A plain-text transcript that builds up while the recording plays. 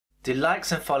Do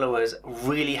likes and followers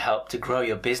really help to grow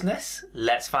your business?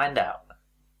 Let's find out.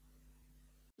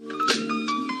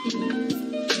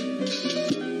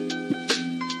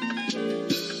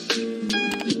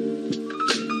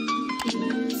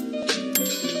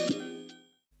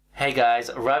 Hey guys,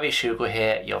 Ravi Shukla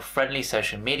here, your friendly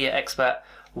social media expert.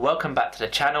 Welcome back to the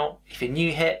channel. If you're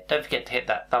new here, don't forget to hit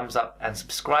that thumbs up and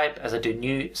subscribe as I do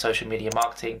new social media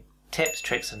marketing tips,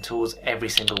 tricks and tools every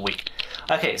single week.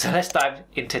 Okay, so let's dive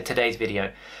into today's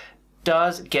video.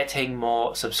 Does getting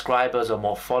more subscribers or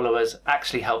more followers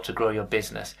actually help to grow your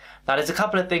business? Now there's a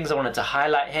couple of things I wanted to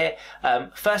highlight here.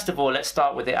 First of all, let's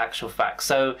start with the actual facts.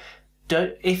 So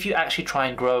if you actually try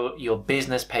and grow your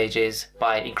business pages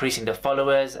by increasing the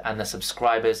followers and the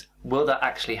subscribers, will that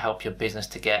actually help your business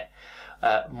to get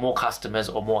more customers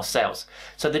or more sales?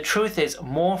 So the truth is,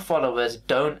 more followers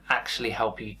don't actually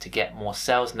help you to get more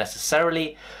sales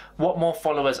necessarily. What more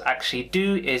followers actually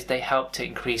do is they help to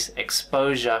increase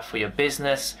exposure for your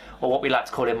business, or what we like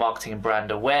to call in marketing brand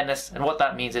awareness. And what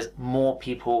that means is more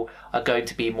people are going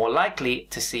to be more likely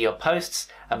to see your posts,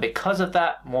 and because of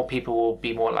that, more people will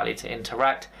be more likely to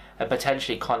interact and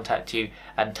potentially contact you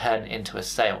and turn into a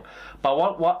sale.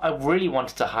 But what I really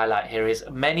wanted to highlight here is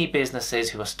many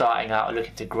businesses who are starting out or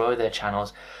looking to grow their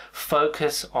channels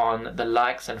focus on the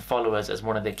likes and followers as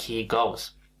one of the key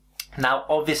goals. Now,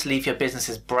 obviously, if your business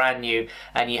is brand new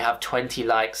and you have 20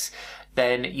 likes,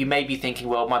 then you may be thinking,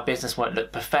 well, my business won't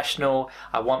look professional.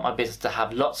 I want my business to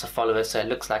have lots of followers so it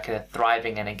looks like a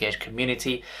thriving and engaged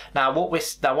community. Now, what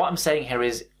I'm saying here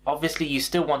is, obviously, you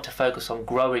still want to focus on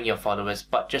growing your followers,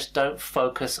 but just don't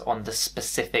focus on the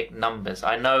specific numbers.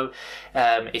 I know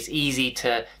it's easy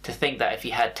to think that if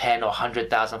you had 10 or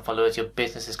 100,000 followers, your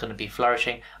business is going to be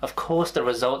flourishing. Of course, the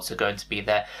results are going to be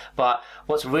there. But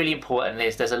what's really important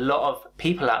is there's a lot of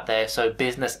people out there, so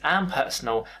business and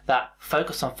personal, that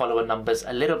focus on follower numbers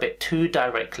a little bit too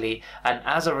directly. And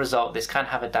as a result, this can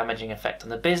have a damaging effect on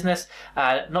the business.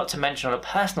 Not to mention on a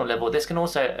personal level, this can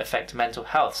also affect mental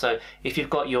health. So if you've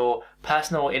got your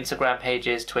personal Instagram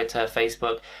pages, Twitter,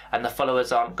 Facebook, and the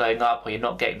followers aren't going up, or you're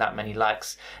not getting that many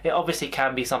likes, it obviously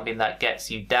can be something that gets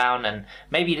you down and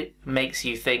maybe makes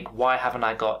you think, why haven't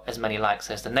I got as many likes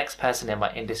as the next person in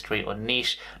my industry or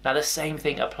niche? Now the same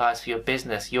thing applies for your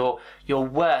business. Your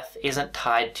worth isn't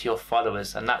tied to your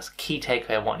followers, and that's a key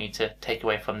takeaway I want you to take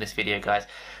away from this video, guys.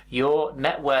 Your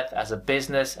net worth as a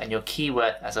business and your key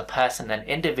worth as a person and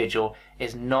individual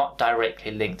is not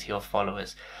directly linked to your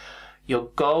followers. Your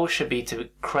goal should be to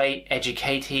create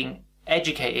educating,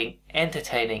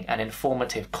 entertaining and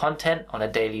informative content on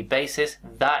a daily basis.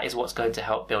 That is what's going to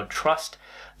help build trust.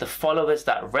 The followers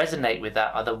that resonate with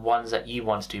that are the ones that you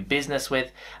want to do business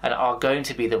with and are going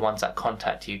to be the ones that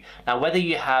contact you. Now, whether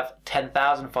you have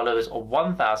 10,000 followers or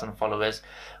 1,000 followers,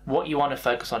 what you want to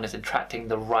focus on is attracting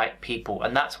the right people.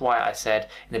 And that's why I said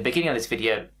in the beginning of this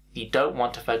video, you don't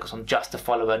want to focus on just the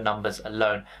follower numbers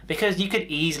alone, because you could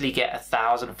easily get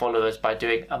 1,000 followers by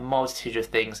doing a multitude of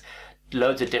things,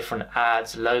 loads of different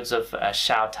ads, loads of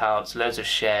shout outs, loads of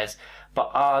shares,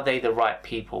 but are they the right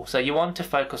people? So you want to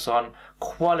focus on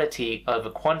quality over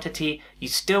quantity. You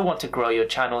still want to grow your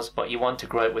channels, but you want to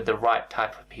grow it with the right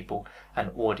type of people and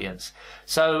audience.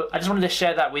 So I just wanted to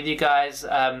share that with you guys.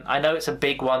 I know it's a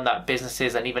big one that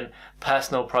businesses and even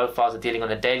personal profiles are dealing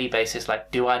on a daily basis. Like,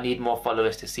 do I need more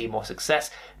followers to see more success?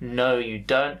 No, you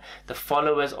don't. The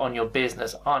followers on your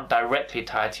business aren't directly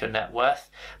tied to your net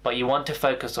worth, but you want to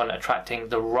focus on attracting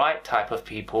the right type of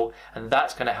people, and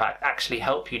that's going to actually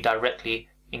help you directly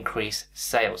increase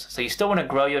sales. So you still want to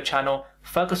grow your channel,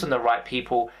 focus on the right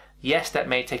people. Yes, that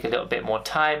may take a little bit more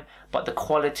time, but the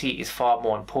quality is far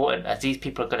more important, as these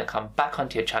people are going to come back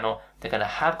onto your channel. They're going to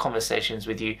have conversations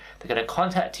with you. They're going to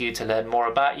contact you to learn more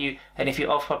about you. And if you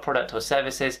offer product or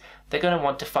services, they're going to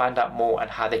want to find out more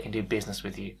and how they can do business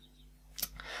with you.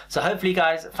 So hopefully you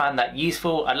guys found that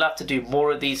useful. I'd love to do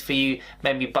more of these for you.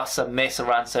 Maybe bust some myths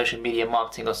around social media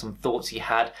marketing or some thoughts you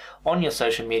had on your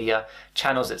social media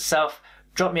channels itself.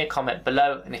 Drop me a comment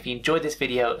below, and if you enjoyed this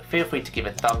video, feel free to give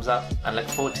a thumbs up, and look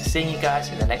forward to seeing you guys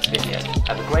in the next video.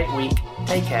 Have a great week,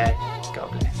 take care,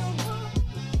 God bless.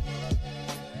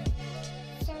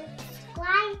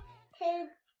 Subscribe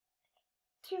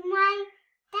to my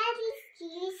Daddy's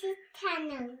Jesus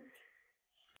channel.